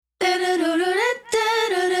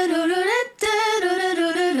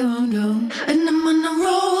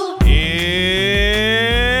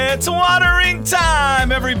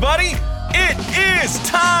everybody. It is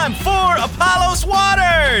time for Apollos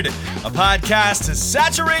Watered, a podcast to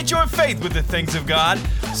saturate your faith with the things of God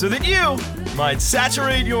so that you might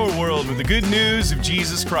saturate your world with the good news of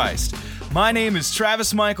Jesus Christ. My name is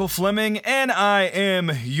Travis Michael Fleming, and I am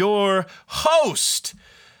your host.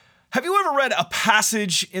 Have you ever read a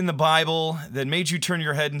passage in the Bible that made you turn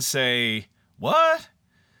your head and say, "What?"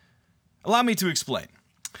 Allow me to explain.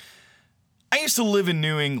 I used to live in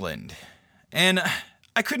New England, and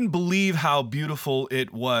I couldn't believe how beautiful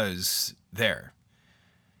it was there.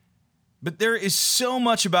 But there is so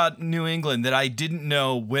much about New England that I didn't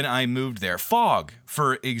know when I moved there. Fog,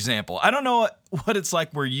 for example. I don't know what it's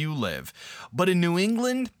like where you live, but in New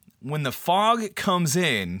England, when the fog comes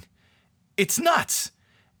in, it's nuts.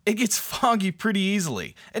 It gets foggy pretty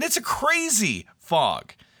easily, and it's a crazy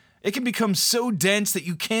fog. It can become so dense that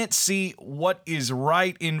you can't see what is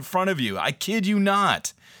right in front of you. I kid you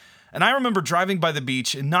not. And I remember driving by the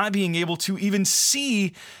beach and not being able to even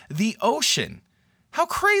see the ocean. How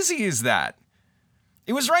crazy is that?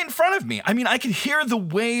 It was right in front of me. I mean, I could hear the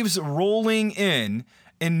waves rolling in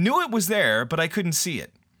and knew it was there, but I couldn't see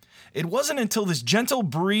it. It wasn't until this gentle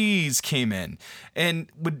breeze came in and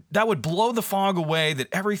that would blow the fog away that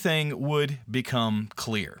everything would become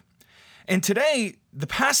clear. And today, the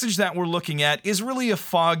passage that we're looking at is really a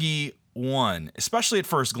foggy one, especially at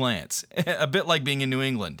first glance, a bit like being in New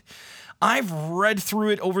England. I've read through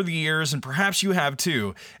it over the years, and perhaps you have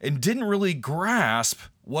too, and didn't really grasp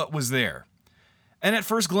what was there. And at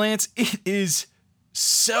first glance, it is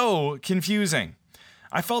so confusing.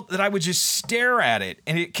 I felt that I would just stare at it,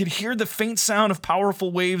 and it could hear the faint sound of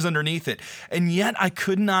powerful waves underneath it, and yet I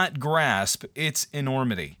could not grasp its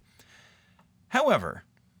enormity. However,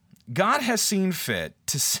 God has seen fit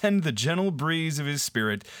to send the gentle breeze of His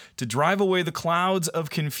Spirit to drive away the clouds of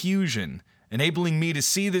confusion, enabling me to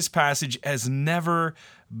see this passage as never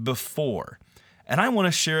before. And I want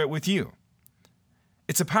to share it with you.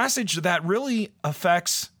 It's a passage that really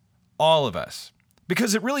affects all of us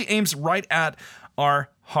because it really aims right at our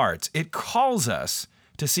hearts. It calls us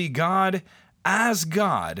to see God as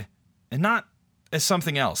God and not as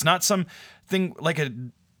something else, not something like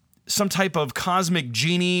some type of cosmic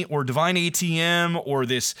genie or divine ATM or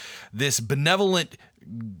this benevolent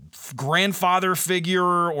grandfather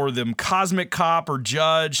figure or the cosmic cop or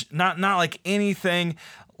judge, not like anything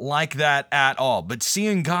like that at all, but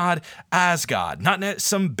seeing God as God, not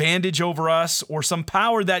some bandage over us or some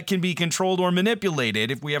power that can be controlled or manipulated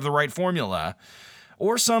if we have the right formula,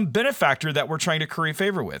 or some benefactor that we're trying to curry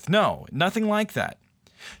favor with. No, nothing like that.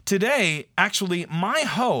 Today, actually, my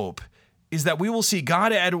hope is that we will see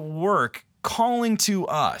God at work calling to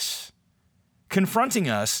us, confronting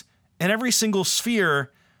us in every single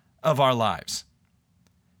sphere of our lives.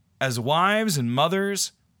 As wives and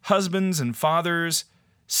mothers, husbands and fathers,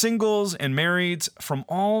 singles and marrieds from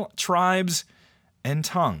all tribes and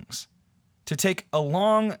tongues, to take a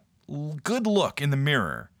long, good look in the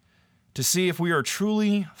mirror to see if we are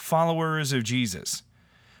truly followers of Jesus,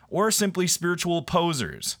 or simply spiritual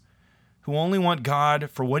posers who only want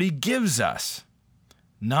God for what He gives us,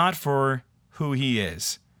 not for who He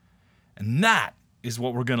is. And that is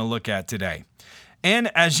what we're going to look at today.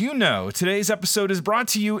 And as you know, today's episode is brought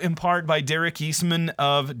to you in part by Derek Eastman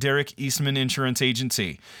of Derek Eastman Insurance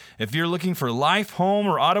Agency. If you're looking for life, home,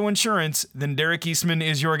 or auto insurance, then Derek Eastman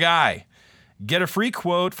is your guy. Get a free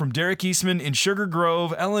quote from Derek Eastman in Sugar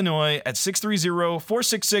Grove, Illinois at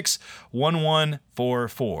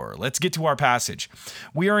 630-466-1144. Let's get to our passage.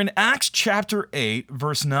 We are in Acts chapter 8,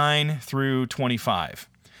 verse 9 through 25.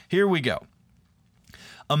 Here we go.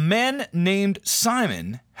 A man named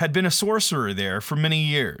Simon had been a sorcerer there for many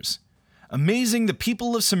years, amazing the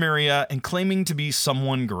people of Samaria and claiming to be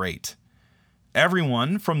someone great.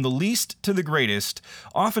 Everyone, from the least to the greatest,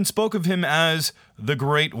 often spoke of him as the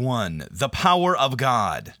Great One, the power of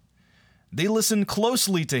God. They listened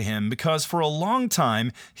closely to him because for a long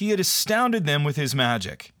time he had astounded them with his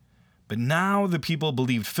magic. But now the people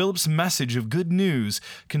believed Philip's message of good news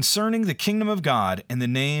concerning the kingdom of God and the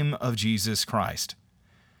name of Jesus Christ.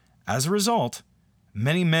 As a result,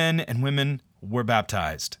 many men and women were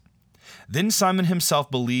baptized. Then Simon himself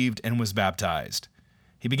believed and was baptized.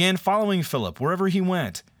 He began following Philip wherever he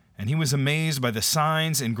went, and he was amazed by the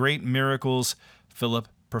signs and great miracles Philip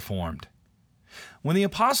performed. When the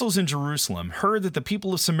apostles in Jerusalem heard that the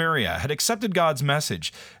people of Samaria had accepted God's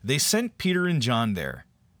message, they sent Peter and John there.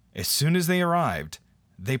 As soon as they arrived,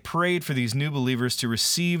 they prayed for these new believers to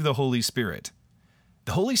receive the Holy Spirit.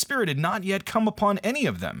 The Holy Spirit had not yet come upon any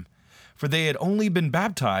of them, for they had only been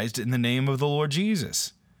baptized in the name of the Lord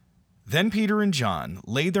Jesus. Then Peter and John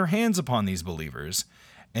laid their hands upon these believers,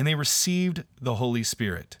 and they received the Holy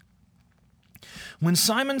Spirit. When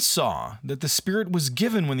Simon saw that the Spirit was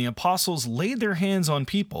given when the apostles laid their hands on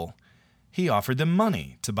people, he offered them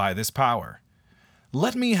money to buy this power.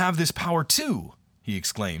 "Let me have this power too," he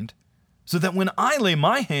exclaimed, "so that when I lay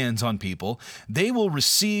my hands on people, they will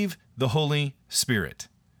receive the Holy Spirit."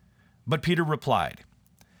 But Peter replied,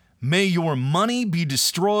 "May your money be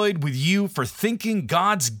destroyed with you for thinking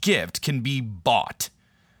God's gift can be bought.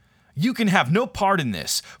 You can have no part in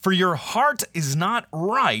this, for your heart is not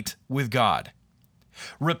right with God.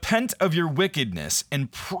 Repent of your wickedness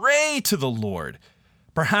and pray to the Lord.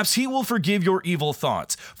 Perhaps he will forgive your evil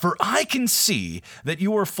thoughts, for I can see that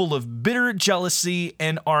you are full of bitter jealousy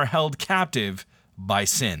and are held captive by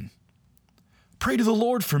sin." "Pray to the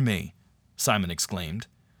Lord for me," Simon exclaimed,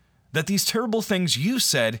 "that these terrible things you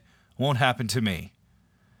said won't happen to me."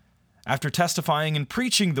 After testifying and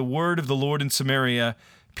preaching the word of the Lord in Samaria,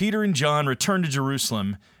 Peter and John returned to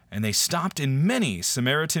Jerusalem, and they stopped in many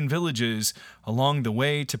Samaritan villages along the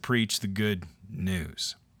way to preach the good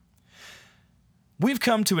news. We've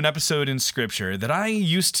come to an episode in Scripture that I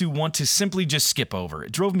used to want to simply just skip over.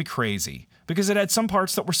 It drove me crazy because it had some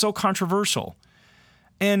parts that were so controversial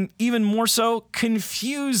and even more so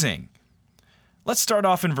confusing. Let's start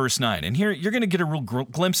off in verse 9, and here you're going to get a real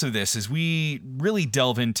glimpse of this as we really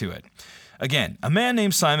delve into it. Again, a man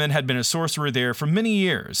named Simon had been a sorcerer there for many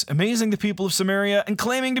years, amazing the people of Samaria and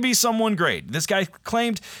claiming to be someone great. This guy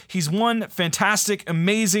claimed he's one fantastic,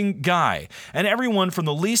 amazing guy, and everyone from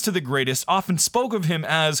the least to the greatest often spoke of him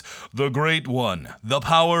as the Great One, the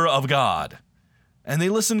power of God. And they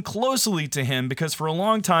listened closely to him because for a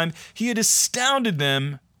long time he had astounded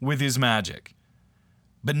them with his magic.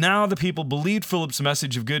 But now the people believed Philip's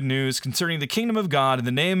message of good news concerning the kingdom of God in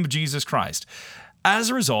the name of Jesus Christ.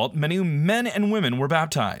 As a result, many men and women were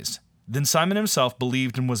baptized. Then Simon himself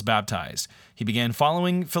believed and was baptized. He began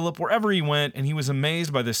following Philip wherever he went, and he was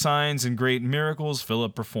amazed by the signs and great miracles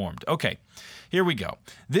Philip performed. Okay, here we go.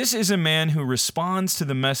 This is a man who responds to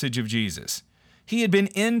the message of Jesus. He had been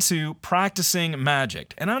into practicing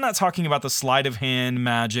magic. And I'm not talking about the sleight of hand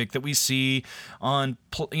magic that we see on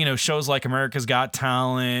shows like America's Got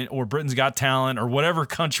Talent or Britain's Got Talent or whatever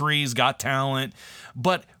country's got talent,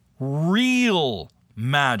 but real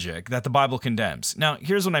magic that the Bible condemns. Now,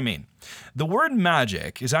 here's what I mean. The word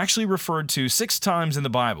magic is actually referred to 6 times in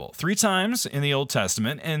the Bible, 3 times in the Old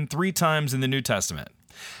Testament and 3 times in the New Testament.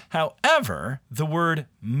 However, the word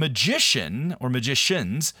magician or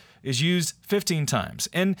magicians is used 15 times,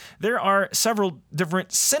 and there are several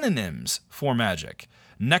different synonyms for magic: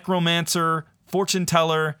 necromancer, fortune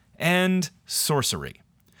teller, and sorcery.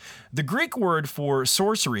 The Greek word for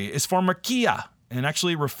sorcery is pharmakia, and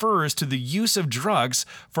actually refers to the use of drugs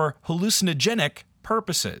for hallucinogenic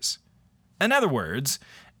purposes. In other words,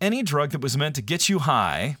 any drug that was meant to get you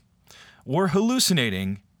high or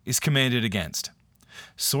hallucinating is commanded against.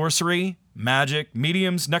 Sorcery, magic,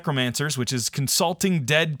 mediums, necromancers, which is consulting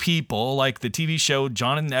dead people like the TV show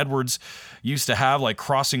Jonathan Edwards used to have, like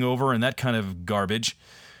Crossing Over and that kind of garbage,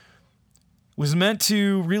 was meant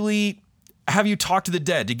to really have you talk to the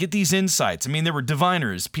dead, to get these insights. I mean, there were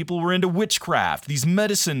diviners, people who were into witchcraft, these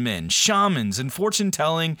medicine men, shamans, and fortune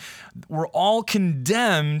telling were all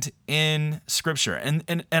condemned in Scripture.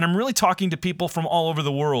 And I'm really talking to people from all over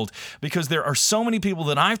the world because there are so many people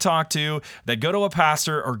that I've talked to that go to a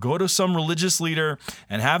pastor or go to some religious leader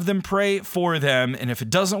and have them pray for them. And if it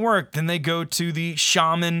doesn't work, then they go to the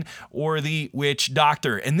shaman or the witch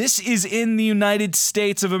doctor. And this is in the United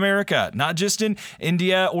States of America, not just in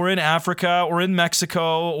India or in Africa or in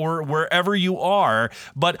Mexico or wherever you are,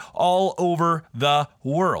 but all over the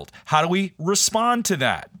world. How do we respond to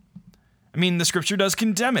that? I mean, the Scripture does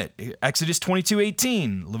condemn it. Exodus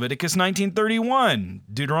 22:18, Leviticus 19:31,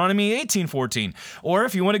 Deuteronomy 18:14. Or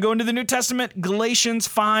if you want to go into the New Testament, Galatians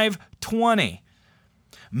 5:20.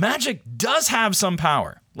 Magic does have some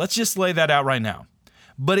power. Let's just lay that out right now.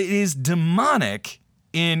 But it is demonic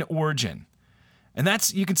in origin. And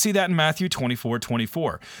you can see that in Matthew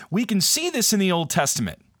 24:24. We can see this in the Old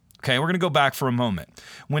Testament. Okay, we're going to go back for a moment.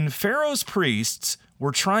 When Pharaoh's priests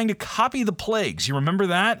were trying to copy the plagues, you remember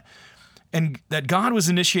that? And that God was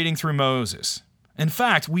initiating through Moses. In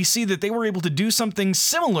fact, we see that they were able to do something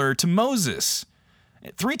similar to Moses.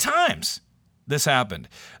 3 times this happened.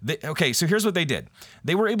 So here's what they did.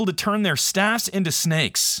 They were able to turn their staffs into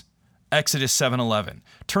snakes, Exodus 7:11.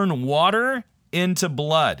 Turn water into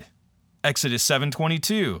blood, Exodus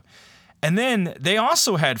 7:22. And then they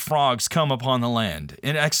also had frogs come upon the land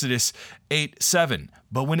in Exodus 8:7.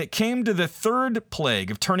 But when it came to the 3rd plague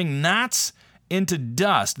of turning gnats into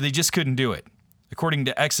dust, they just couldn't do it, according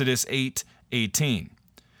to Exodus 8:18.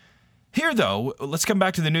 Here, though, let's come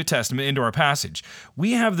back to the New Testament, into our passage.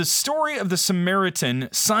 We have the story of the Samaritan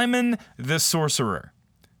Simon the sorcerer.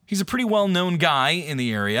 He's a pretty well-known guy in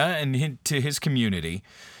the area and to his community.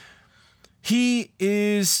 He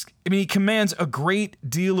commands a great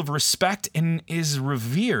deal of respect and is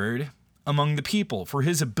revered among the people for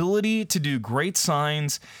his ability to do great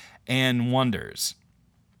signs and wonders.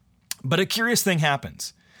 But a curious thing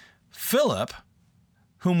happens. Philip,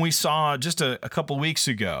 whom we saw just a couple weeks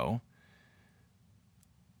ago,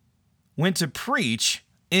 went to preach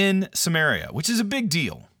in Samaria, which is a big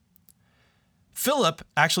deal. Philip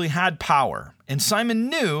actually had power, and Simon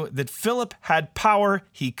knew that Philip had power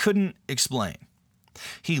he couldn't explain.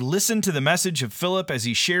 He listened to the message of Philip as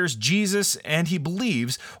he shares Jesus, and he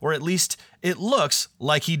believes, or at least it looks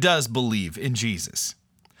like he does believe in Jesus.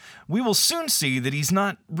 We will soon see that he's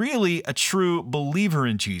not really a true believer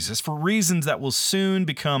in Jesus for reasons that will soon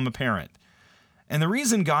become apparent. And the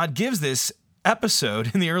reason God gives this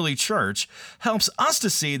episode in the early church helps us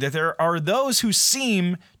to see that there are those who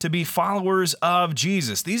seem to be followers of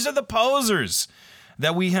Jesus. These are the posers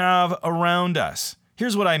that we have around us.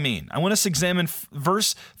 Here's what I mean. I want us to examine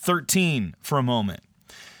verse 13 for a moment.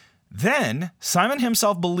 Then Simon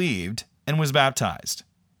himself believed and was baptized.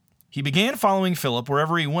 He began following Philip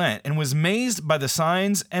wherever he went and was amazed by the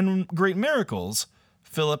signs and great miracles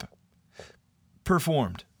Philip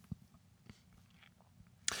performed.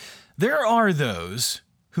 There are those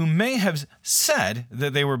who may have said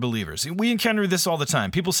that they were believers. We encounter this all the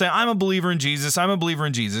time. People say, I'm a believer in Jesus. I'm a believer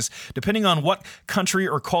in Jesus. Depending on what country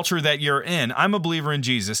or culture that you're in, I'm a believer in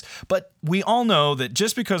Jesus. But we all know that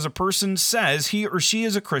just because a person says he or she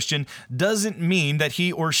is a Christian doesn't mean that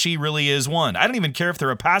he or she really is one. I don't even care if they're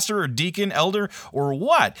a pastor or deacon, elder, or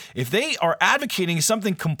what. If they are advocating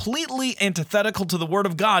something completely antithetical to the Word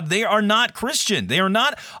of God, they are not Christian. They are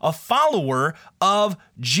not a follower of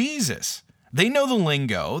Jesus. They know the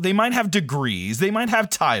lingo. They might have degrees. They might have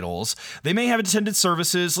titles. They may have attended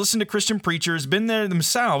services, listened to Christian preachers, been there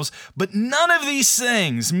themselves, but none of these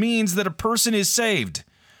things means that a person is saved.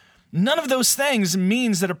 None of those things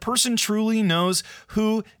means that a person truly knows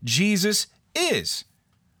who Jesus is.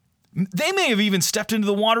 They may have even stepped into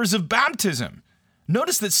the waters of baptism.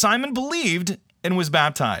 Notice that Simon believed and was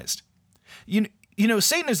baptized. You know,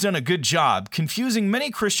 Satan has done a good job confusing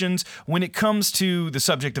many Christians when it comes to the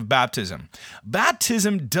subject of baptism.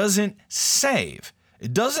 Baptism doesn't save.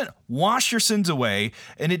 It doesn't wash your sins away,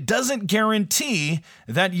 and it doesn't guarantee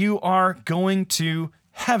that you are going to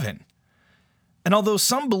heaven. And although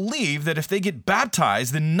some believe that if they get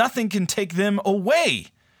baptized, then nothing can take them away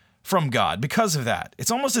from God because of that.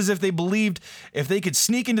 It's almost as if they believed if they could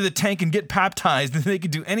sneak into the tank and get baptized, then they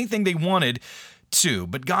could do anything they wanted to,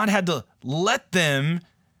 but God had to let them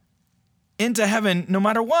into heaven no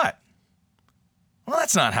matter what. Well,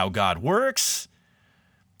 that's not how God works.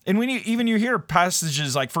 And when you hear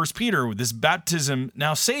passages like 1 Peter, this baptism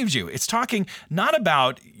now saves you. It's talking not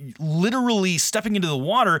about literally stepping into the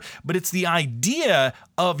water, but it's the idea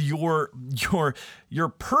of your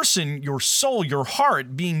person, your soul, your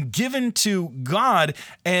heart being given to God,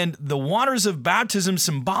 and the waters of baptism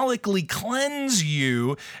symbolically cleanse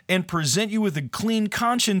you and present you with a clean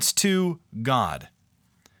conscience to God.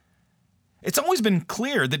 It's always been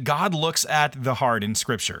clear that God looks at the heart in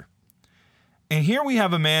Scripture. And here we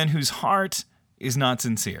have a man whose heart is not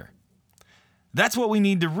sincere. That's what we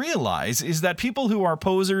need to realize, is that people who are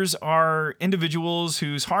posers are individuals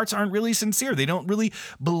whose hearts aren't really sincere. They don't really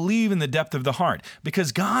believe in the depth of the heart,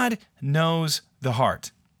 because God knows the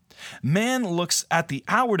heart. Man looks at the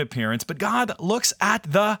outward appearance, but God looks at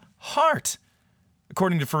the heart,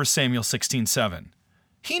 according to 1 Samuel 16:7.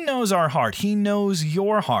 He knows our heart. He knows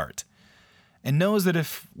your heart, and knows that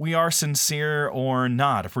if we are sincere or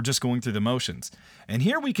not, if we're just going through the motions. And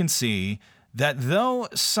here we can see that though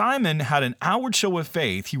Simon had an outward show of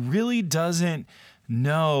faith, he really doesn't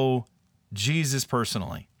know Jesus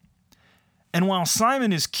personally. And while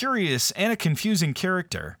Simon is curious and a confusing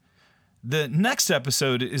character, the next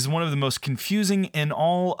episode is one of the most confusing in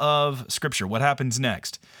all of Scripture. What happens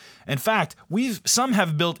next? In fact, some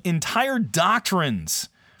have built entire doctrines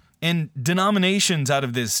and denominations out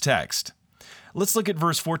of this text. Let's look at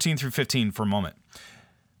verse 14 through 15 for a moment.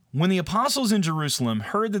 When the apostles in Jerusalem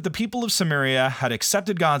heard that the people of Samaria had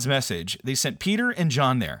accepted God's message, they sent Peter and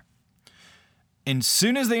John there. And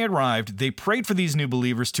soon as they arrived, they prayed for these new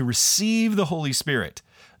believers to receive the Holy Spirit.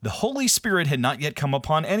 The Holy Spirit had not yet come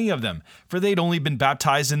upon any of them, for they'd only been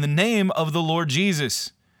baptized in the name of the Lord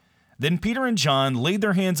Jesus. Then Peter and John laid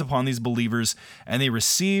their hands upon these believers, and they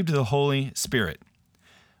received the Holy Spirit.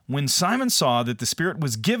 When Simon saw that the Spirit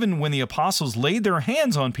was given when the apostles laid their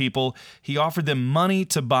hands on people, he offered them money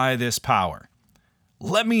to buy this power.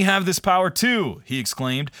 "Let me have this power too," he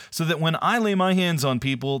exclaimed, "so that when I lay my hands on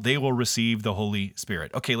people, they will receive the Holy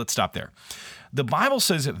Spirit." Okay, let's stop there. The Bible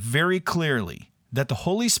says very clearly that the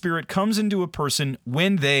Holy Spirit comes into a person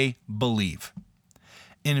when they believe.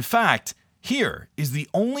 In fact, here is the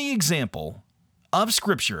only example of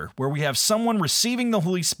Scripture where we have someone receiving the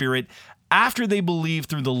Holy Spirit after they believe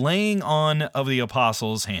through the laying on of the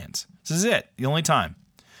apostles' hands. This is it, the only time.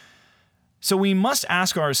 So we must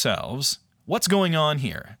ask ourselves, what's going on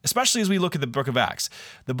here, especially as we look at the book of Acts?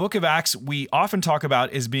 The book of Acts we often talk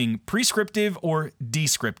about as being prescriptive or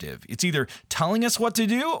descriptive. It's either telling us what to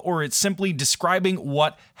do or it's simply describing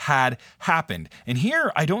what had happened. And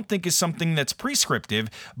here I don't think is something that's prescriptive,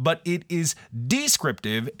 but it is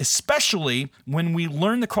descriptive, especially when we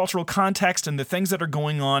learn the cultural context and the things that are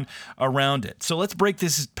going on around it. So let's break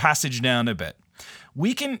this passage down a bit.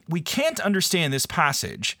 We can't understand this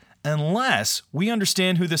passage unless we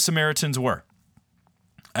understand who the Samaritans were.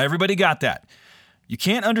 Everybody got that? You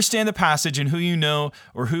can't understand the passage and who you know,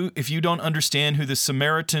 or who if you don't understand who the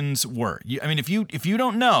Samaritans were. If you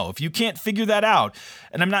don't know, if you can't figure that out,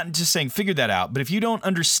 and I'm not just saying figure that out, but if you don't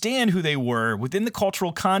understand who they were within the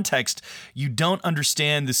cultural context, you don't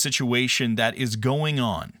understand the situation that is going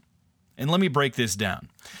on. And let me break this down.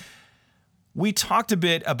 We talked a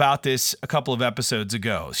bit about this a couple of episodes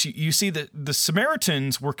ago. You see that the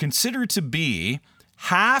Samaritans were considered to be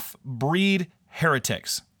half-breed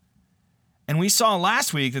heretics. And we saw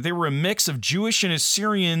last week that they were a mix of Jewish and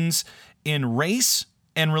Assyrians in race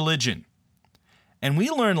and religion. And we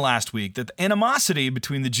learned last week that the animosity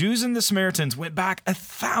between the Jews and the Samaritans went back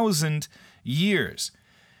 1,000 years.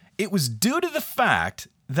 It was due to the fact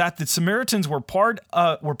that the Samaritans were part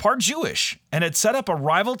Jewish and had set up a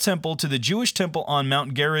rival temple to the Jewish temple on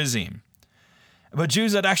Mount Gerizim. But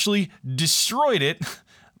Jews had actually destroyed it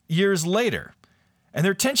years later. And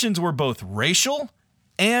their tensions were both racial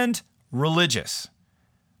and religious,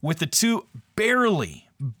 with the two barely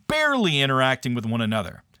interacting with one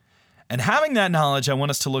another. And having that knowledge, I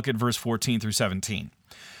want us to look at verse 14 through 17.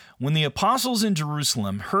 When the apostles in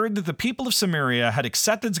Jerusalem heard that the people of Samaria had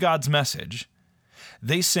accepted God's message,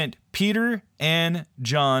 they sent Peter and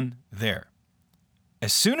John there.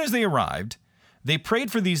 As soon as they arrived, they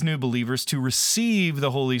prayed for these new believers to receive the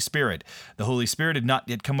Holy Spirit. The Holy Spirit had not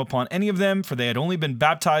yet come upon any of them, for they had only been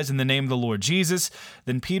baptized in the name of the Lord Jesus.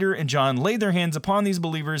 Then Peter and John laid their hands upon these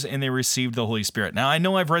believers, and they received the Holy Spirit. Now, I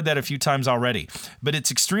know I've read that a few times already, but it's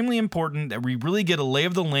extremely important that we really get a lay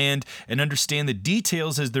of the land and understand the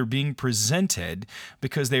details as they're being presented,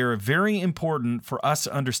 because they are very important for us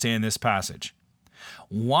to understand this passage.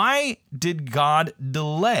 Why did God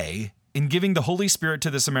delay in giving the Holy Spirit to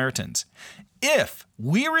the Samaritans? If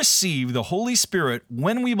we receive the Holy Spirit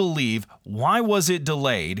when we believe, why was it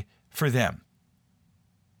delayed for them?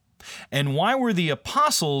 And why were the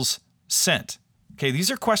apostles sent? Okay,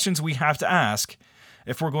 these are questions we have to ask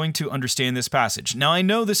if we're going to understand this passage. Now, I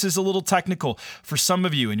know this is a little technical for some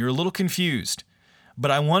of you and you're a little confused,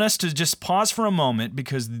 but I want us to just pause for a moment,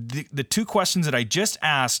 because the two questions that I just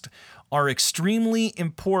asked are extremely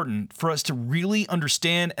important for us to really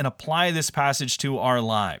understand and apply this passage to our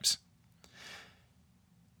lives.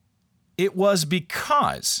 It was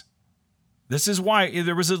because, this is why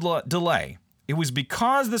there was a delay. It was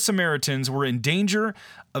because the Samaritans were in danger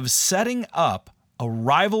of setting up a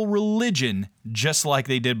rival religion just like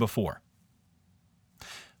they did before.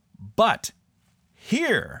 But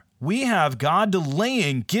here we have God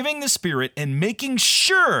delaying giving the Spirit and making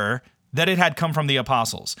sure that it had come from the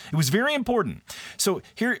apostles. It was very important. So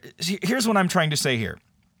here's what I'm trying to say here.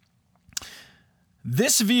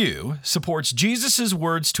 This view supports Jesus'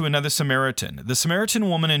 words to another Samaritan, the Samaritan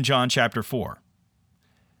woman in John chapter 4.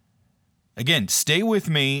 Again, stay with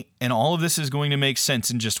me, and all of this is going to make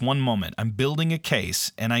sense in just one moment. I'm building a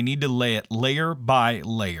case, and I need to lay it layer by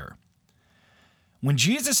layer. When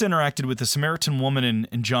Jesus interacted with the Samaritan woman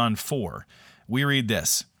in John 4, we read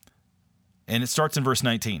this, and it starts in verse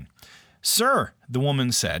 19. "Sir," the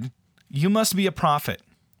woman said, "you must be a prophet.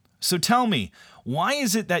 So tell me, why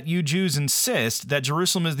is it that you Jews insist that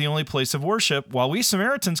Jerusalem is the only place of worship, while we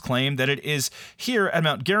Samaritans claim that it is here at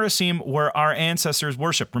Mount Gerizim where our ancestors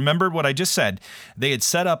worship?" Remember what I just said. They had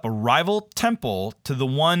set up a rival temple to the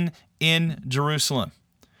one in Jerusalem.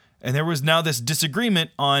 And there was now this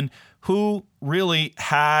disagreement on who really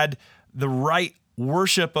had the right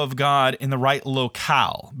worship of God in the right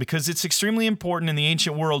locale, because it's extremely important in the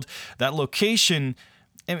ancient world. That location,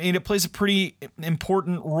 I mean, it plays a pretty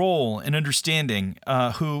important role in understanding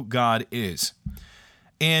who God is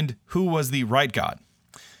and who was the right God.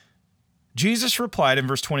 Jesus replied in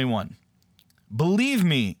verse 21, "Believe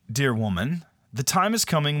me, dear woman, the time is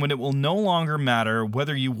coming when it will no longer matter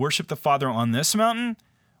whether you worship the Father on this mountain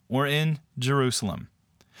or in Jerusalem.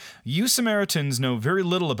 You Samaritans know very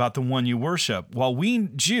little about the one you worship, while we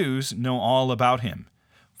Jews know all about him.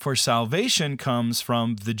 For salvation comes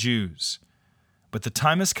from the Jews. But the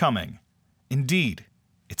time is coming. Indeed,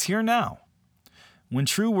 it's here now, when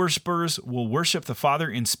true worshipers will worship the Father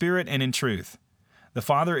in spirit and in truth. The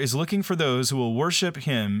Father is looking for those who will worship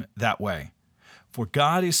him that way. For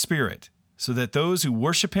God is spirit, so that those who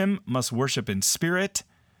worship him must worship in spirit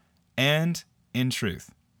and in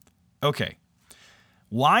truth." Okay.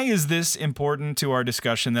 Why is this important to our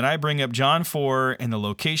discussion that I bring up John 4 and the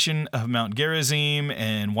location of Mount Gerizim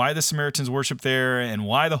and why the Samaritans worshiped there and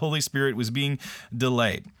why the Holy Spirit was being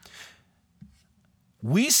delayed?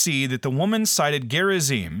 We see that the woman cited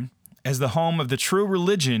Gerizim as the home of the true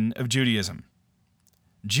religion of Judaism.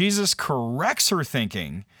 Jesus corrects her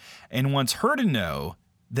thinking and wants her to know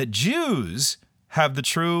that Jews have the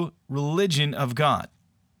true religion of God.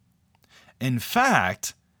 In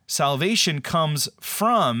fact, salvation comes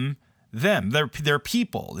from them, their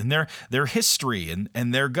people, and their history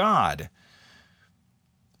and their God.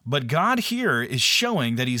 But God here is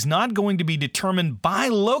showing that he's not going to be determined by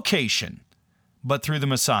location, but through the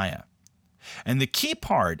Messiah. And the key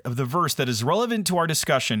part of the verse that is relevant to our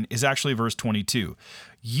discussion is actually verse 22.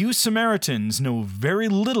 "You Samaritans know very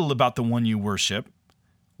little about the one you worship,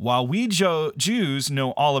 while we Jews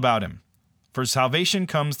know all about him. For salvation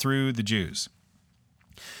comes through the Jews."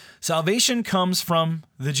 Salvation comes from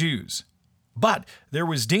the Jews. But there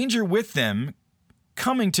was danger with them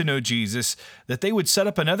coming to know Jesus that they would set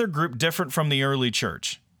up another group different from the early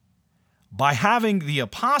church. By having the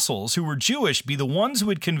apostles who were Jewish be the ones who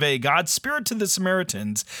would convey God's Spirit to the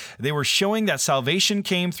Samaritans, they were showing that salvation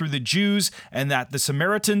came through the Jews and that the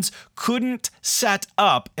Samaritans couldn't set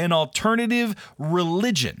up an alternative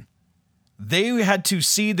religion. They had to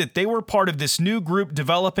see that they were part of this new group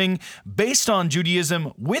developing based on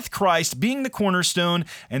Judaism, with Christ being the cornerstone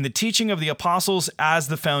and the teaching of the apostles as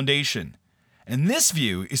the foundation. And this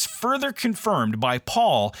view is further confirmed by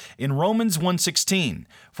Paul in Romans 1:16.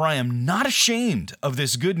 "For I am not ashamed of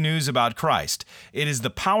this good news about Christ. It is the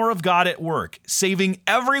power of God at work, saving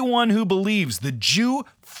everyone who believes, the Jew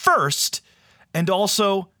first, and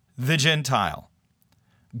also the Gentile."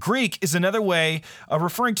 Greek is another way of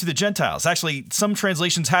referring to the Gentiles. Actually, some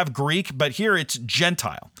translations have Greek, but here it's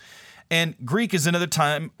Gentile. And Greek is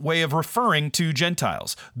another way of referring to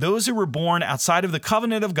Gentiles, those who were born outside of the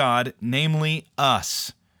covenant of God, namely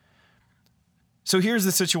us. So here's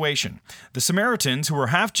the situation. The Samaritans, who were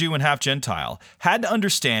half Jew and half Gentile, had to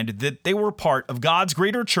understand that they were part of God's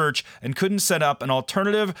greater church and couldn't set up an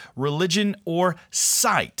alternative religion or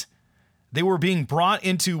site. They were being brought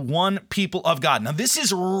into one people of God. Now, this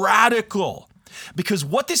is radical, because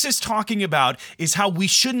what this is talking about is how we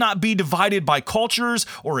should not be divided by cultures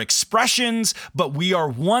or expressions, but we are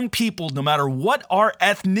one people no matter what our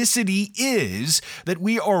ethnicity is, that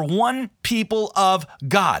we are one people of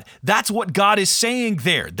God. That's what God is saying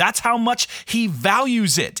there. That's how much he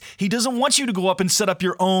values it. He doesn't want you to go up and set up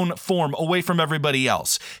your own form away from everybody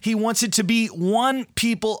else. He wants it to be one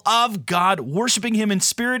people of God, worshiping him in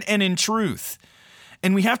spirit and in truth.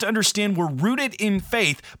 And we have to understand we're rooted in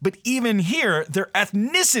faith, but even here, their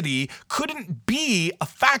ethnicity couldn't be a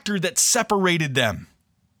factor that separated them.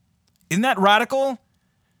 Isn't that radical?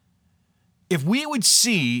 If we would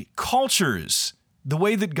see cultures the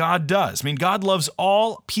way that God does, I mean, God loves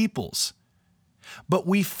all peoples, but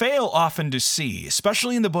we fail often to see,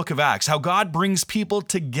 especially in the book of Acts, how God brings people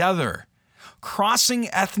together, crossing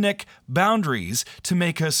ethnic boundaries to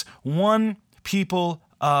make us one people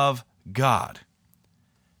of God.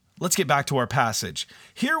 Let's get back to our passage.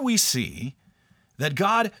 Here we see that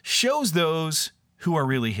God shows those who are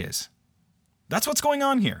really his. That's what's going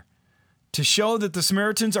on here, to show that the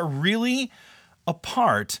Samaritans are really a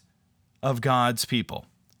part of God's people.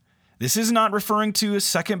 This is not referring to a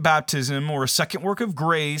second baptism or a second work of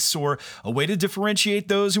grace or a way to differentiate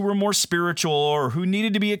those who were more spiritual or who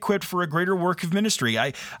needed to be equipped for a greater work of ministry.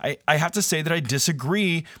 I have to say that I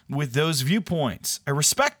disagree with those viewpoints. I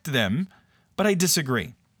respect them, but I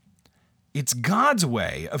disagree. It's God's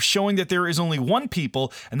way of showing that there is only one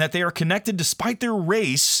people and that they are connected despite their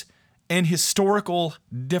race and historical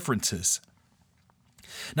differences.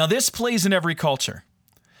 Now, this plays in every culture.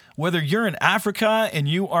 Whether you're in Africa and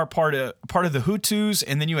you are part of the Hutus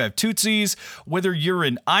and then you have Tutsis, whether you're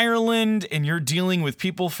in Ireland and you're dealing with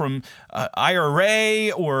people from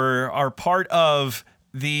IRA or are part of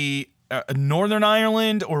the Northern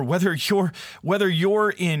Ireland, or whether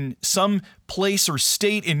you're in some place or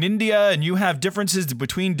state in India, and you have differences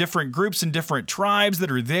between different groups and different tribes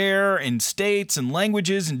that are there, and states and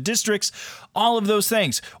languages and districts, all of those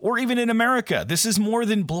things. Or even in America, this is more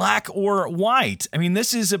than black or white. I mean,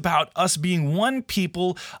 this is about us being one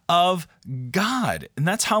people of God, and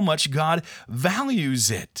that's how much God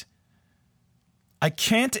values it. I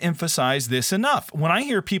can't emphasize this enough. When I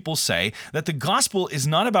hear people say that the gospel is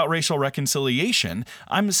not about racial reconciliation,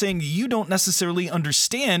 I'm saying you don't necessarily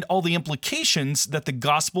understand all the implications that the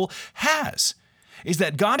gospel has. Is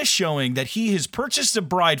that God is showing that he has purchased a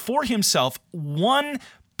bride for himself, one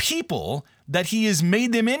people that he has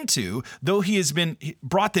made them into, though he has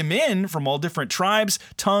brought them in from all different tribes,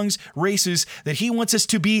 tongues, races, that he wants us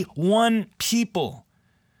to be one people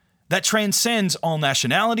that transcends all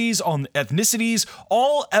nationalities, all ethnicities,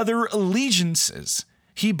 all other allegiances.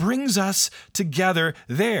 He brings us together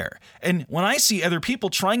there. And when I see other people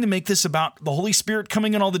trying to make this about the Holy Spirit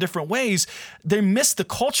coming in all the different ways, they miss the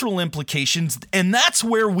cultural implications, and that's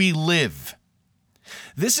where we live.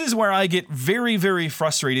 This is where I get very, very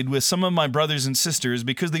frustrated with some of my brothers and sisters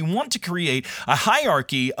because they want to create a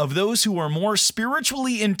hierarchy of those who are more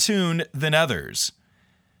spiritually in tune than others,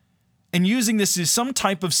 and using this as some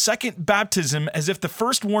type of second baptism as if the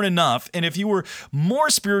first weren't enough, and if you were more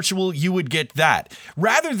spiritual, you would get that,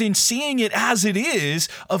 rather than seeing it as it is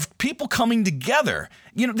of people coming together.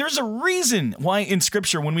 You know, there's a reason why in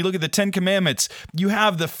Scripture, when we look at the Ten Commandments, you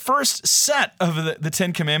have the first set of the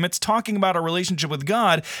Ten Commandments talking about our relationship with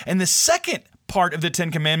God, and the second part of the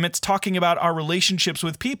Ten Commandments talking about our relationships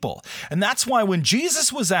with people. And that's why when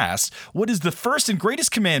Jesus was asked, what is the first and greatest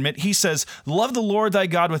commandment? He says, love the Lord thy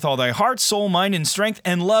God with all thy heart, soul, mind, and strength,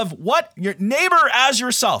 and love what? Your neighbor as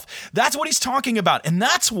yourself. That's what he's talking about. And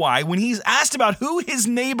that's why when he's asked about who his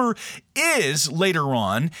neighbor is later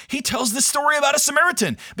on, he tells the story about a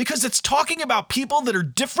Samaritan, because it's talking about people that are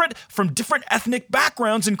different from different ethnic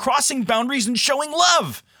backgrounds and crossing boundaries and showing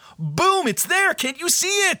love. Boom, it's there. Can't you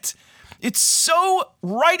see it? It's so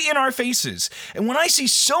right in our faces. And when I see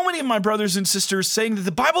so many of my brothers and sisters saying that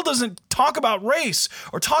the Bible doesn't talk about race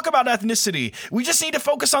or talk about ethnicity, we just need to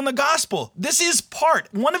focus on the gospel. This is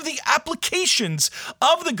one of the applications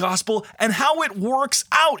of the gospel and how it works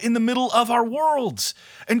out in the middle of our worlds.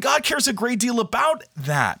 And God cares a great deal about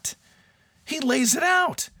that. He lays it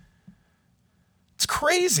out. It's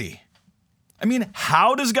crazy. I mean,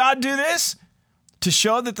 how does God do this? To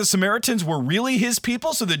show that the Samaritans were really his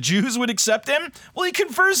people so the Jews would accept him? Well, he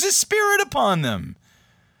confers his Spirit upon them.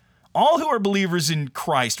 All who are believers in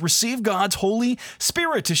Christ receive God's Holy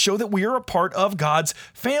Spirit to show that we are a part of God's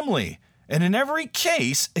family. And in every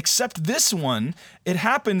case, except this one, it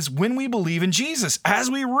happens when we believe in Jesus. As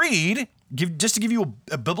we read, just to give you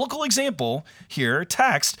a biblical example here,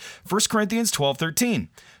 text, 1 Corinthians 12:13.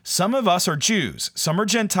 Some of us are Jews, some are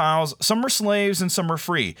Gentiles, some are slaves, and some are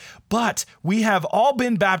free. But we have all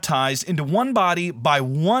been baptized into one body by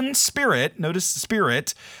one Spirit. Notice the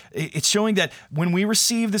Spirit. It's showing that when we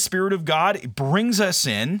receive the Spirit of God, it brings us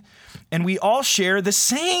in, and we all share the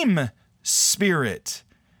same Spirit.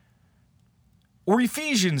 Or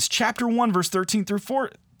Ephesians chapter 1, verse 13 through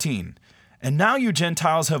 14. And now you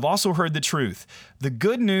Gentiles have also heard the truth, the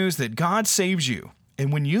good news that God saves you.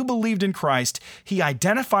 And when you believed in Christ, he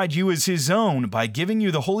identified you as his own by giving you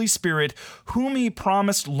the Holy Spirit, whom he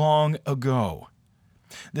promised long ago.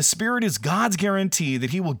 The Spirit is God's guarantee that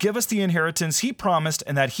he will give us the inheritance he promised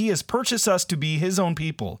and that he has purchased us to be his own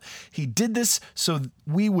people. He did this so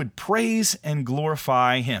we would praise and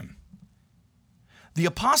glorify him. The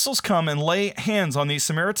apostles come and lay hands on these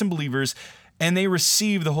Samaritan believers, and they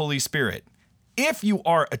receive the Holy Spirit. If you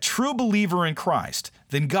are a true believer in Christ,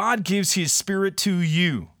 then God gives his Spirit to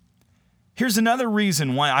you. Here's another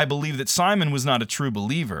reason why I believe that Simon was not a true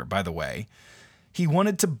believer, by the way. He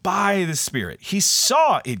wanted to buy the Spirit. He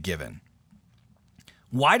saw it given.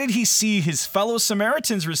 Why did he see his fellow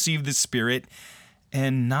Samaritans receive the Spirit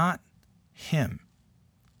and not him?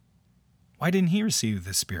 Why didn't he receive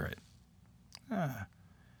the Spirit?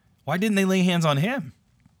 Why didn't they lay hands on him?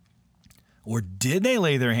 Or did they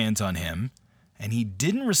lay their hands on him and he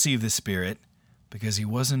didn't receive the Spirit because he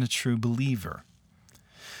wasn't a true believer?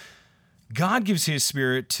 God gives his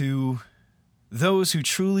Spirit to those who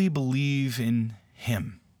truly believe in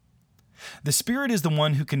him. The Spirit is the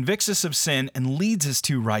one who convicts us of sin and leads us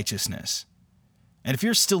to righteousness. And if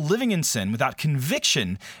you're still living in sin without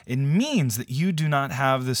conviction, it means that you do not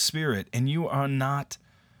have the Spirit and you are not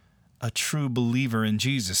a true believer in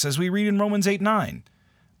Jesus. As we read in Romans 8:9,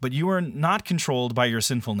 but you are not controlled by your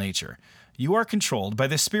sinful nature. You are controlled by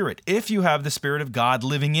the Spirit, if you have the Spirit of God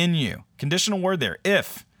living in you. Conditional word there,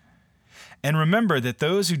 if. And remember that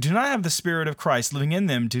those who do not have the Spirit of Christ living in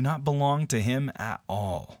them do not belong to him at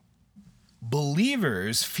all.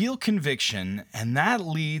 Believers feel conviction, and that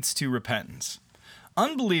leads to repentance.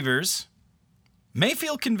 Unbelievers may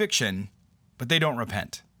feel conviction, but they don't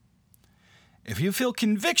repent. If you feel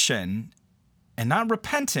conviction and not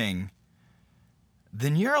repenting,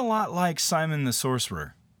 then you're a lot like Simon the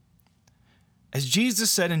sorcerer. As Jesus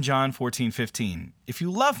said in John 14:15, if you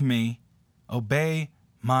love me, obey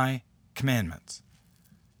my commandments.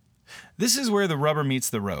 This is where the rubber meets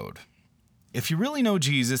the road. If you really know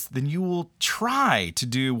Jesus, then you will try to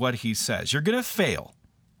do what he says. You're going to fail.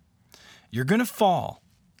 You're going to fall.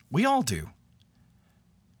 We all do.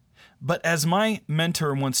 But as my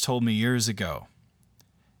mentor once told me years ago,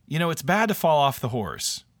 it's bad to fall off the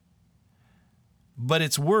horse, but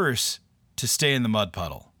it's worse to stay in the mud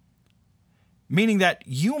puddle. Meaning that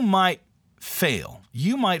you might fail,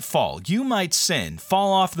 you might fall, you might sin,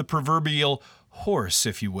 fall off the proverbial horse,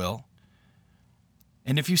 if you will.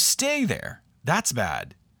 And if you stay there, that's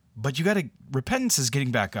bad. But repentance is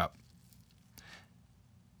getting back up.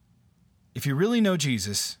 If you really know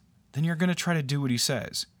Jesus, then you're going to try to do what he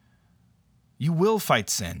says. You will fight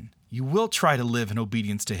sin. You will try to live in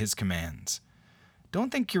obedience to his commands.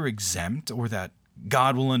 Don't think you're exempt or that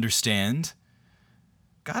God will understand.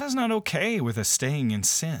 God is not okay with us staying in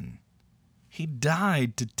sin. He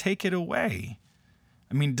died to take it away.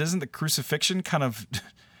 Doesn't the crucifixion kind of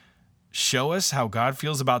show us how God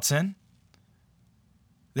feels about sin?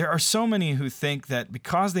 There are so many who think that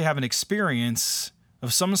because they have an experience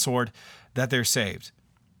of some sort that they're saved.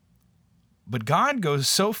 But God goes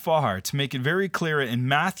so far to make it very clear in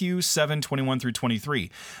Matthew 7:21-23.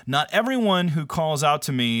 Not everyone who calls out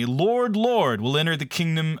to me, Lord, Lord, will enter the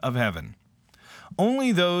kingdom of heaven.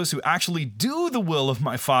 Only those who actually do the will of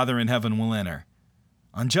my Father in heaven will enter.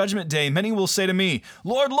 On judgment day, many will say to me,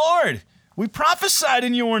 Lord, Lord, we prophesied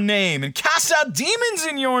in your name and cast out demons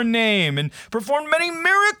in your name and performed many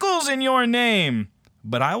miracles in your name.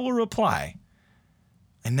 But I will reply,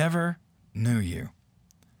 I never knew you.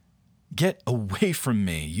 Get away from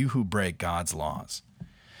me, you who break God's laws.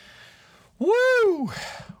 Woo!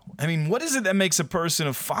 What is it that makes a person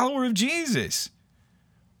a follower of Jesus?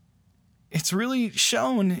 It's really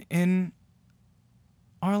shown in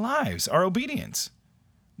our lives, our obedience,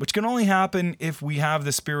 which can only happen if we have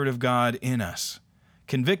the Spirit of God in us,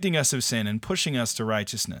 convicting us of sin and pushing us to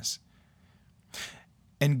righteousness.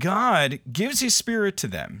 And God gives his Spirit to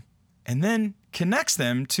them and then connects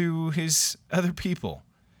them to his other people.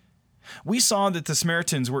 We saw that the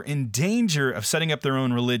Samaritans were in danger of setting up their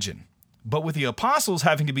own religion. But with the apostles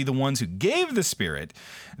having to be the ones who gave the Spirit,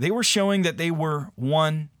 they were showing that they were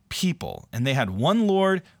one people, and they had one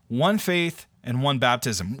Lord, one faith, and one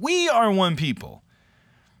baptism. We are one people.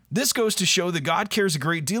 This goes to show that God cares a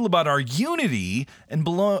great deal about our unity and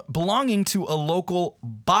belonging to a local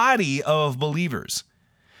body of believers.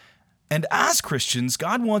 And as Christians,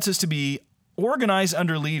 God wants us to be organized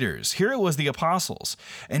under leaders. Here it was the apostles,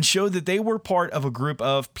 and showed that they were part of a group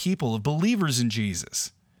of people, of believers in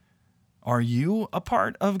Jesus. Are you a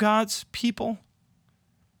part of God's people?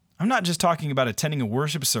 I'm not just talking about attending a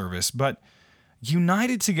worship service, but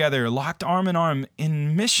united together, locked arm in arm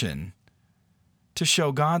in mission to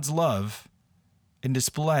show God's love and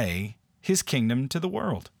display his kingdom to the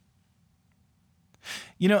world.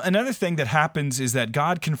 Another thing that happens is that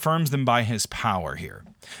God confirms them by his power here.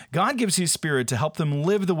 God gives his Spirit to help them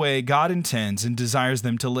live the way God intends and desires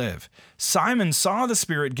them to live. Simon saw the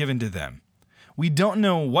Spirit given to them. We don't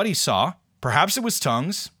know what he saw. Perhaps it was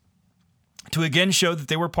tongues, to again show that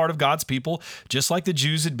they were part of God's people, just like the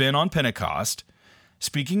Jews had been on Pentecost.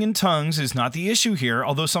 Speaking in tongues is not the issue here,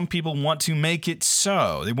 although some people want to make it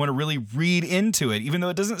so. They want to really read into it, even though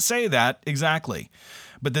it doesn't say that exactly.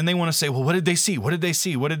 But then they want to say, well, what did they see? What did they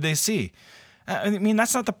see? What did they see?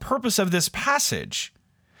 That's not the purpose of this passage.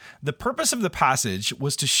 The purpose of the passage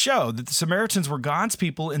was to show that the Samaritans were God's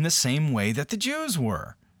people in the same way that the Jews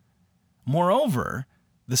were. Moreover,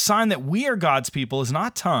 the sign that we are God's people is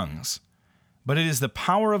not tongues, but it is the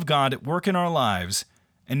power of God at work in our lives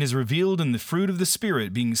and is revealed in the fruit of the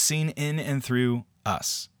Spirit being seen in and through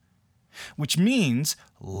us, which means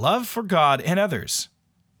love for God and others,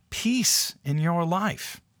 peace in your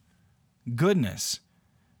life, goodness,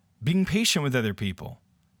 being patient with other people,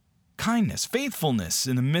 kindness, faithfulness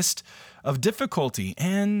in the midst of difficulty,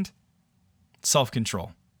 and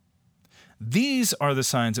self-control. These are the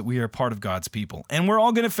signs that we are part of God's people, and we're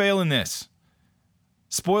all going to fail in this.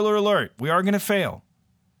 Spoiler alert, we are going to fail.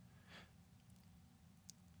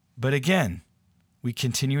 But again, we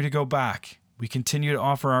continue to go back. We continue to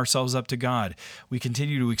offer ourselves up to God. We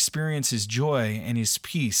continue to experience his joy and his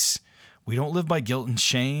peace We don't live by guilt and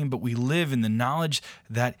shame, but we live in the knowledge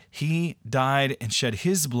that he died and shed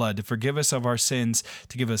his blood to forgive us of our sins,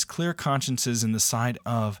 to give us clear consciences in the sight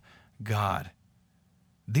of God.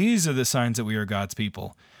 These are the signs that we are God's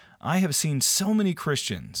people. I have seen so many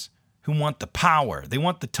Christians who want the power, they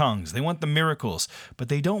want the tongues, they want the miracles, but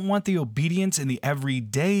they don't want the obedience in the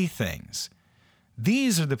everyday things.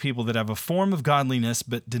 These are the people that have a form of godliness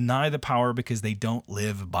but deny the power because they don't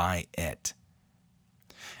live by it.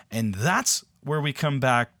 And that's where we come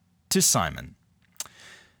back to Simon.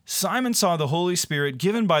 Simon saw the Holy Spirit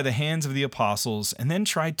given by the hands of the apostles and then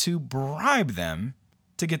tried to bribe them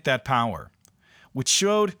to get that power, which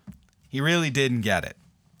showed he really didn't get it.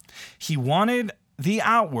 He wanted the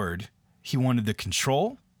outward, he wanted the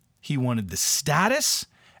control, he wanted the status,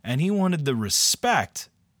 and he wanted the respect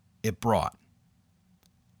it brought.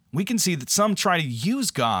 We can see that some try to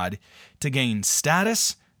use God to gain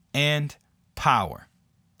status and power.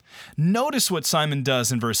 Notice what Simon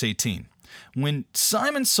does in verse 18. When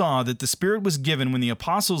Simon saw that the Spirit was given when the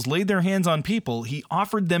apostles laid their hands on people, he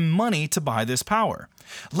offered them money to buy this power.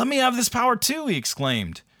 "Let me have this power too," he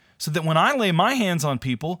exclaimed, "so that when I lay my hands on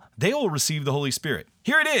people, they will receive the Holy Spirit."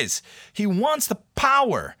 Here it is. He wants the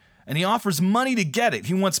power, and he offers money to get it.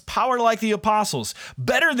 He wants power like the apostles,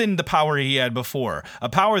 better than the power he had before, a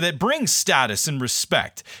power that brings status and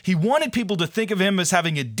respect. He wanted people to think of him as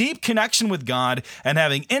having a deep connection with God and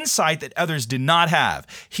having insight that others did not have.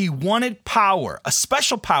 He wanted power, a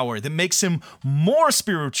special power that makes him more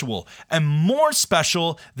spiritual and more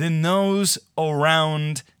special than those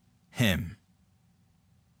around him.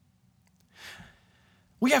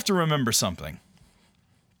 We have to remember something.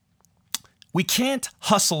 We can't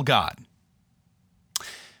hustle God.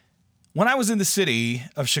 When I was in the city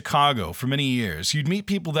of Chicago for many years, you'd meet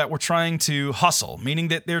people that were trying to hustle, meaning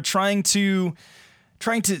that they're trying to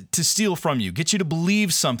steal from you, get you to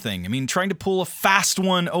believe something. Trying to pull a fast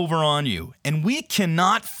one over on you. And we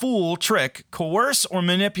cannot fool, trick, coerce, or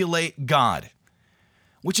manipulate God,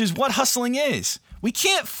 which is what hustling is. We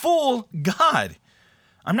can't fool God.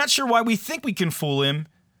 I'm not sure why we think we can fool him.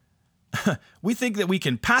 We think that we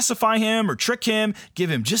can pacify him or trick him,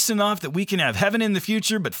 give him just enough that we can have heaven in the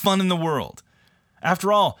future but fun in the world.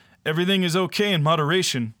 After all, everything is okay in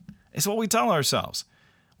moderation. It's what we tell ourselves.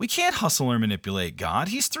 We can't hustle or manipulate God.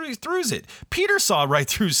 He throughs it. Peter saw right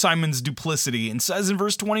through Simon's duplicity and says in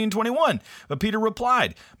verse 20 and 21, but Peter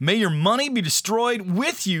replied, "May your money be destroyed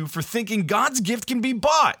with you for thinking God's gift can be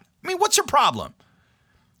bought." What's your problem?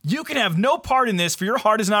 You can have no part in this for your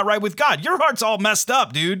heart is not right with God. Your heart's all messed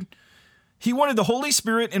up, dude. He wanted the Holy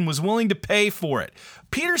Spirit and was willing to pay for it.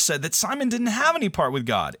 Peter said that Simon didn't have any part with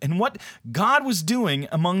God and what God was doing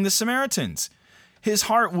among the Samaritans. His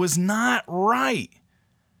heart was not right.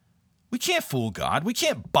 We can't fool God. We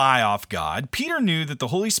can't buy off God. Peter knew that the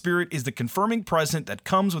Holy Spirit is the confirming present that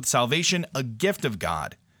comes with salvation, a gift of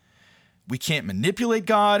God. We can't manipulate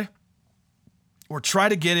God or try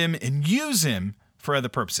to get him and use him for other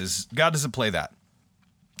purposes. God doesn't play that.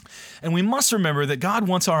 And we must remember that God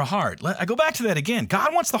wants our heart. I go back to that again.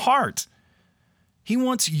 God wants the heart. He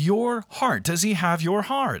wants your heart. Does he have your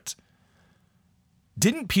heart?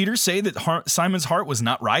 Didn't Peter say that Simon's heart was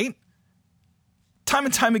not right? Time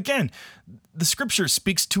and time again, the scripture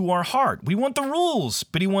speaks to our heart. We want the rules,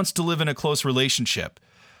 but he wants to live in a close relationship.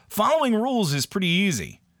 Following rules is pretty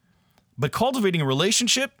easy, but cultivating a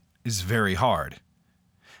relationship is very hard.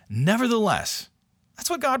 Nevertheless, that's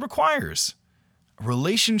what God requires. A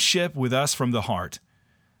relationship with us from the heart.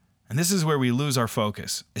 And this is where we lose our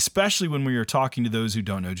focus, especially when we are talking to those who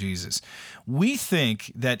don't know Jesus. We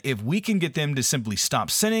think that if we can get them to simply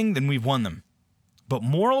stop sinning, then we've won them. But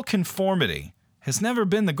moral conformity has never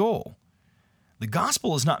been the goal. The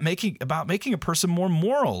gospel is not about making a person more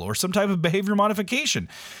moral or some type of behavior modification,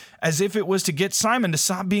 as if it was to get Simon to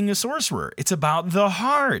stop being a sorcerer. It's about the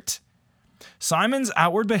heart. Simon's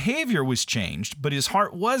outward behavior was changed, but his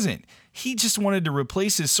heart wasn't. He just wanted to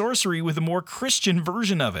replace his sorcery with a more Christian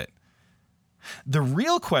version of it. The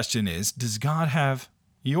real question is, does God have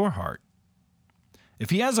your heart? If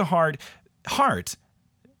he has a heart,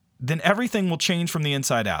 then everything will change from the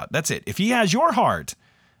inside out. That's it. If he has your heart,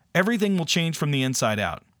 everything will change from the inside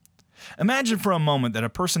out. Imagine for a moment that a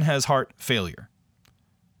person has heart failure.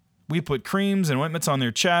 We put creams and ointments on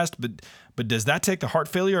their chest, but does that take the heart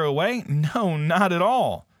failure away? No, not at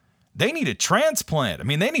all. They need a transplant.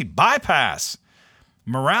 They need bypass.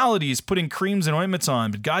 Morality is putting creams and ointments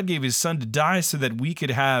on, but God gave his son to die so that we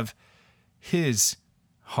could have his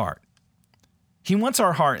heart. He wants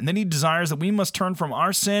our heart, and then he desires that we must turn from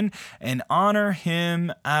our sin and honor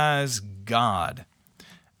him as God.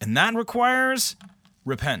 And that requires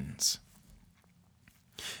repentance.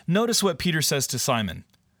 Notice what Peter says to Simon.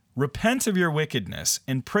 Repent of your wickedness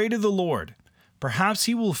and pray to the Lord. Perhaps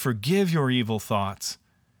he will forgive your evil thoughts.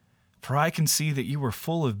 For I can see that you are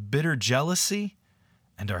full of bitter jealousy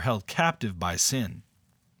and are held captive by sin.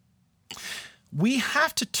 We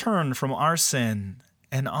have to turn from our sin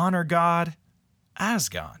and honor God as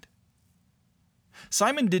God.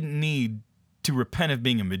 Simon didn't need to repent of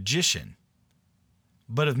being a magician,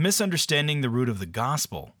 but of misunderstanding the root of the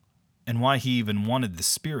gospel and why he even wanted the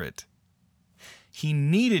Spirit. He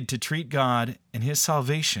needed to treat God and his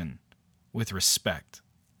salvation with respect.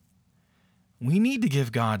 We need to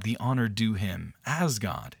give God the honor due him as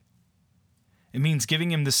God. It means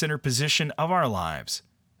giving him the center position of our lives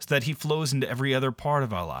so that he flows into every other part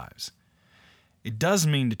of our lives. It does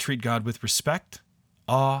mean to treat God with respect,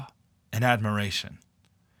 awe, and admiration,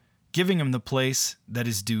 giving him the place that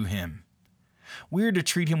is due him. We are to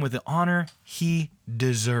treat him with the honor he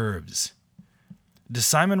deserves. Does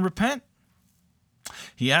Simon repent?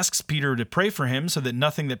 He asks Peter to pray for him so that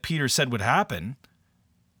nothing that Peter said would happen.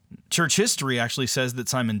 Church history actually says that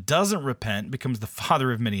Simon doesn't repent, becomes the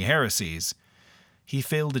father of many heresies. He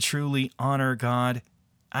failed to truly honor God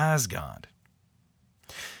as God.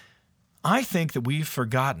 I think that we've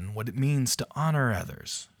forgotten what it means to honor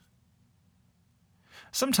others.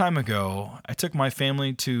 Some time ago, I took my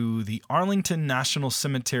family to the Arlington National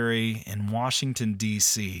Cemetery in Washington,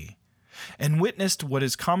 D.C., and witnessed what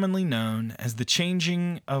is commonly known as the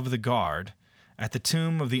changing of the guard at the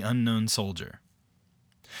tomb of the unknown soldier.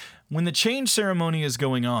 When the change ceremony is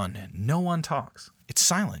going on, no one talks. It's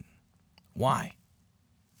silent. Why?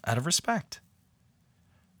 Out of respect.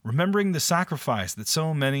 Remembering the sacrifice that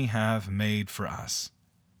so many have made for us.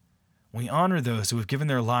 We honor those who have given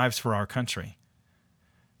their lives for our country.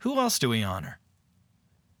 Who else do we honor?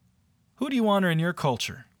 Who do you honor in your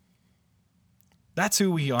culture? That's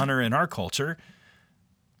who we honor in our culture.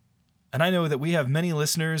 And I know that we have many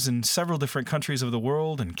listeners in several different countries of the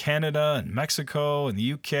world, in Canada and Mexico and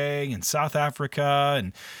the UK and South Africa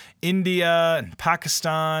and India and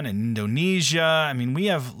Pakistan and Indonesia. I mean, we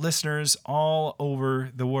have listeners all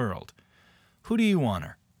over the world. Who do you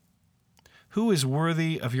honor? Who is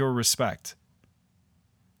worthy of your respect?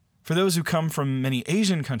 For those who come from many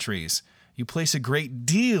Asian countries, you place a great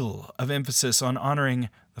deal of emphasis on honoring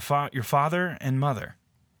your father and mother.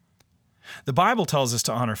 The Bible tells us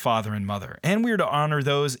to honor father and mother, and we are to honor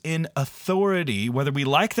those in authority, whether we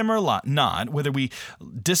like them or not, whether we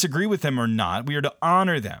disagree with them or not. We are to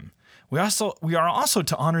honor them. We are also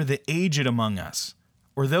to honor the aged among us,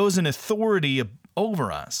 or those in authority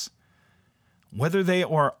over us, whether they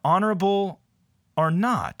are honorable or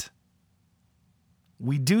not.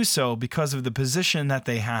 We do so because of the position that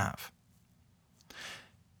they have.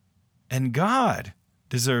 And God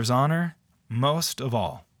deserves honor most of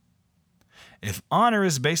all. If honor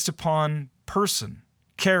is based upon person,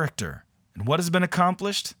 character, and what has been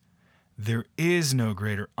accomplished, there is no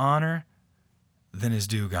greater honor than is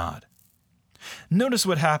due God. Notice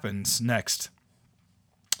what happens next.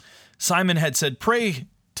 Simon had said, "Pray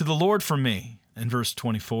to the Lord for me," in verse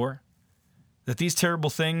 24, that these terrible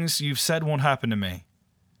things you've said won't happen to me.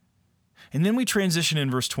 And then we transition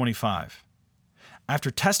in verse 25.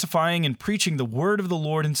 After testifying and preaching the word of the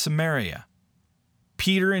Lord in Samaria,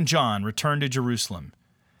 Peter and John returned to Jerusalem,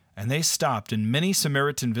 and they stopped in many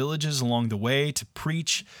Samaritan villages along the way to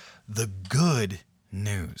preach the good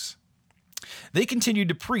news. They continued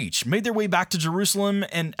to preach, made their way back to Jerusalem,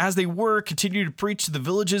 and as they were, continued to preach to the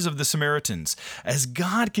villages of the Samaritans, as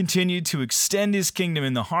God continued to extend his kingdom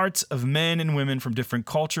in the hearts of men and women from different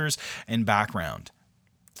cultures and background.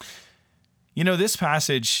 You know, this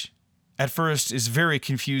passage at first is very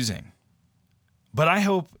confusing, but I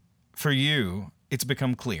hope for you it's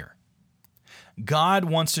become clear. God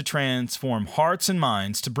wants to transform hearts and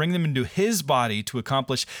minds to bring them into his body to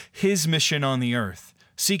accomplish his mission on the earth,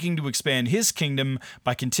 seeking to expand his kingdom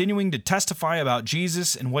by continuing to testify about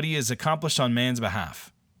Jesus and what he has accomplished on man's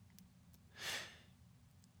behalf.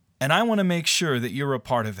 And I want to make sure that you're a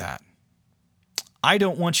part of that. I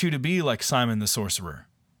don't want you to be like Simon the sorcerer.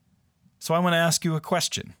 So I want to ask you a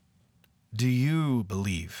question. Do you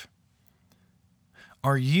believe?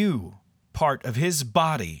 Are you part of his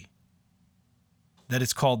body that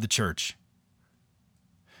is called the church?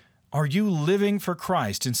 Are you living for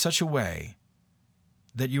Christ in such a way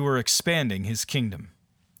that you are expanding his kingdom?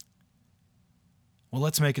 Well,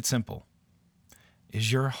 let's make it simple.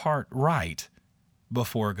 Is your heart right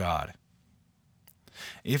before God?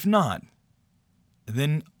 If not,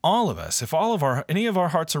 then all of us, if any of our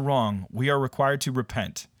hearts are wrong, we are required to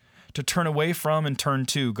repent, to turn away from and turn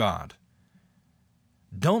to God.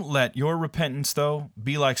 Don't let your repentance, though,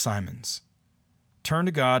 be like Simon's. Turn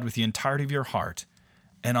to God with the entirety of your heart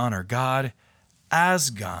and honor God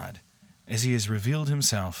as He has revealed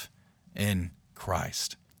himself in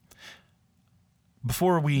Christ.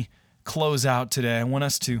 Before we close out today, I want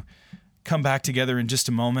us to come back together in just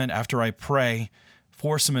a moment after I pray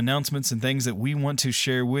for some announcements and things that we want to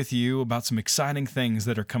share with you about some exciting things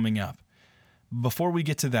that are coming up. Before we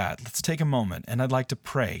get to that, let's take a moment and I'd like to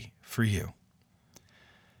pray for you.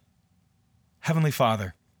 Heavenly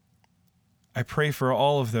Father, I pray for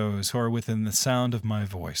all of those who are within the sound of my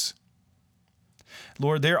voice.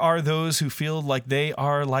 Lord, there are those who feel like they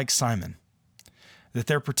are like Simon, that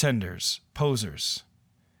they're pretenders, posers,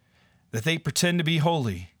 that they pretend to be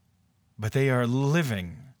holy, but they are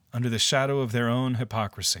living under the shadow of their own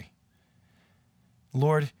hypocrisy.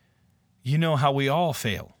 Lord, you know how we all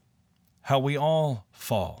fail, how we all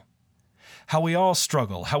fall, how we all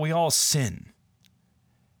struggle, how we all sin,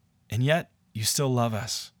 and yet you still love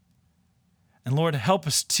us. And Lord, help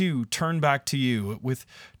us to turn back to you with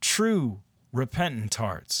true repentant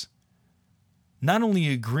hearts, not only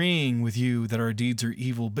agreeing with you that our deeds are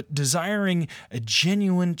evil, but desiring a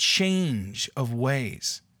genuine change of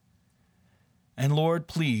ways. And Lord,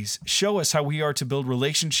 please show us how we are to build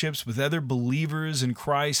relationships with other believers in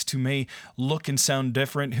Christ who may look and sound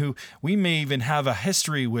different, who we may even have a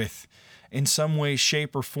history with in some way,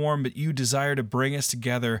 shape, or form, but you desire to bring us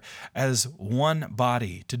together as one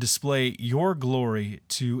body to display your glory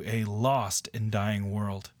to a lost and dying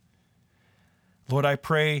world. Lord, I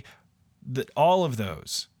pray that all of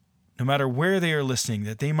those, no matter where they are listening,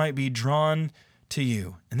 that they might be drawn to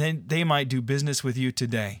you, and then they might do business with you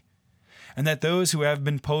today. And that those who have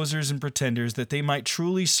been posers and pretenders, that they might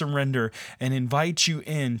truly surrender and invite you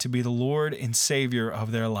in to be the Lord and Savior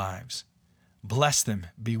of their lives. Bless them,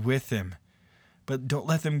 be with them, but don't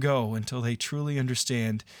let them go until they truly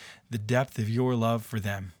understand the depth of your love for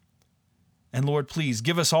them. And Lord, please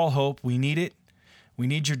give us all hope. We need it. We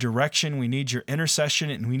need your direction. We need your intercession,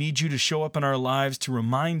 and we need you to show up in our lives to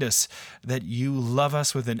remind us that you love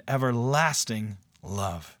us with an everlasting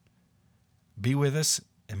love. Be with us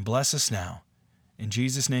and bless us now. In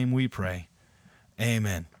Jesus' name we pray.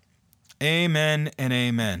 Amen. Amen and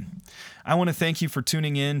amen. I want to thank you for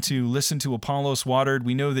tuning in to listen to Apollos Watered.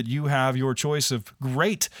 We know that you have your choice of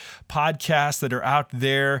great podcasts that are out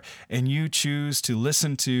there, and you choose to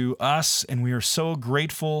listen to us, and we are so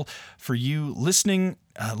grateful for you listening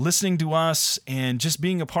to us and just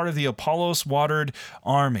being a part of the Apollos Watered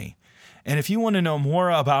army. And if you want to know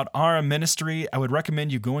more about our ministry, I would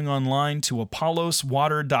recommend you going online to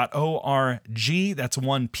apolloswatered.org. That's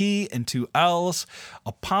 1 P and 2 L's,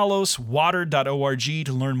 apolloswatered.org,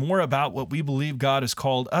 to learn more about what we believe God has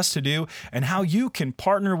called us to do and how you can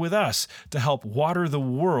partner with us to help water the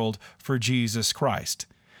world for Jesus Christ.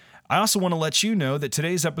 I also want to let you know that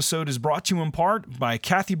today's episode is brought to you in part by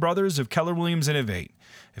Kathy Brothers of Keller Williams Innovate.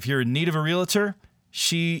 If you're in need of a realtor,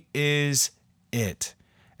 she is it.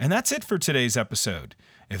 And that's it for today's episode.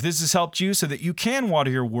 If this has helped you so that you can water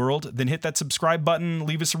your world, then hit that subscribe button,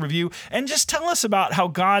 leave us a review, and just tell us about how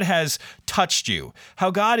God has touched you, how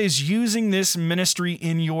God is using this ministry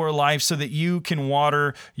in your life so that you can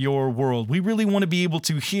water your world. We really want to be able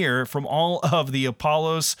to hear from all of the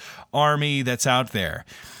Apollos army that's out there.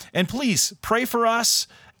 And please pray for us.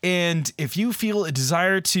 And if you feel a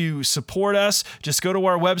desire to support us, just go to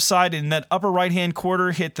our website, and in that upper right-hand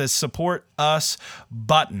corner, hit the Support Us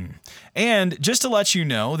button. And just to let you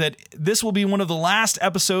know that this will be one of the last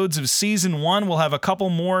episodes of Season 1. We'll have a couple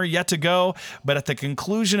more yet to go, but at the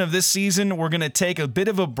conclusion of this season, we're going to take a bit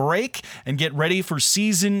of a break and get ready for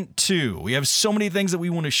Season 2. We have so many things that we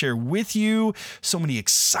want to share with you. So many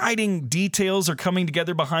exciting details are coming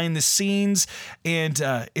together behind the scenes, and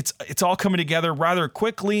it's all coming together rather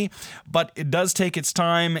quickly. But it does take its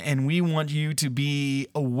time, and we want you to be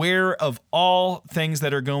aware of all things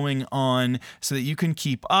that are going on so that you can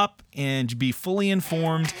keep up and be fully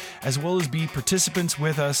informed, as well as be participants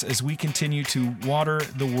with us as we continue to water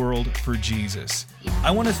the world for Jesus.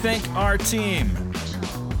 I want to thank our team: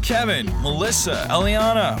 Kevin, Melissa,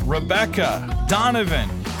 Eliana, Rebecca, Donovan,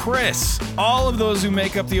 Chris, all of those who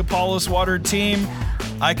make up the Apollos Watered team.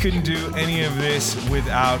 I couldn't do any of this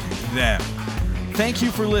without them. Thank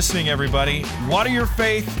you for listening, everybody. Water your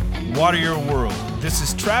faith, water your world. This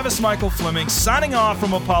is Travis Michael Fleming signing off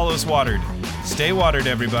from Apollos Watered. Stay watered,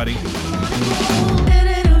 everybody.